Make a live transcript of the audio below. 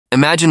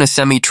Imagine a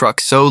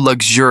semi-truck so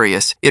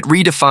luxurious, it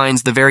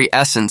redefines the very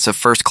essence of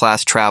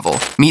first-class travel.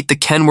 Meet the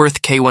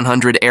Kenworth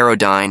K100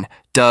 Aerodyne,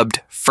 dubbed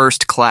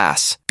First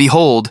Class.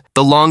 Behold,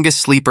 the longest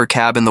sleeper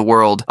cab in the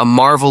world, a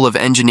marvel of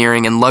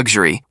engineering and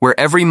luxury, where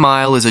every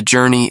mile is a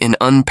journey in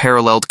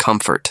unparalleled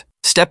comfort.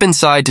 Step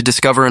inside to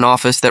discover an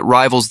office that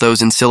rivals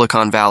those in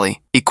Silicon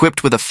Valley.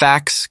 Equipped with a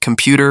fax,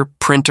 computer,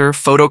 printer,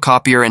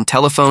 photocopier, and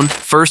telephone,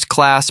 First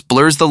Class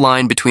blurs the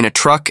line between a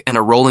truck and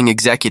a rolling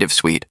executive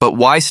suite. But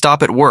why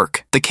stop at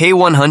work? The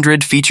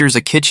K100 features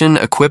a kitchen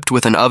equipped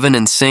with an oven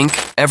and sink.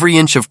 Every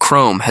inch of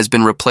chrome has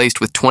been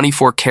replaced with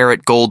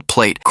 24-karat gold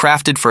plate,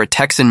 crafted for a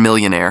Texan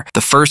millionaire.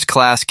 The First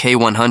Class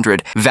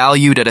K100,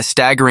 valued at a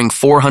staggering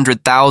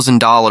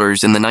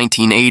 $400,000 in the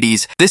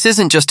 1980s, this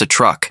isn't just a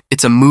truck.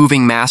 It's a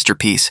moving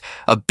masterpiece,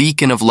 a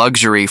beacon of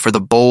luxury for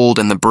the bold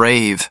and the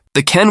brave.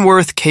 The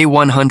Kenworth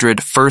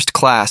K100 First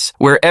Class,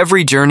 where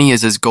every journey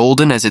is as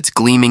golden as its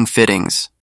gleaming fittings.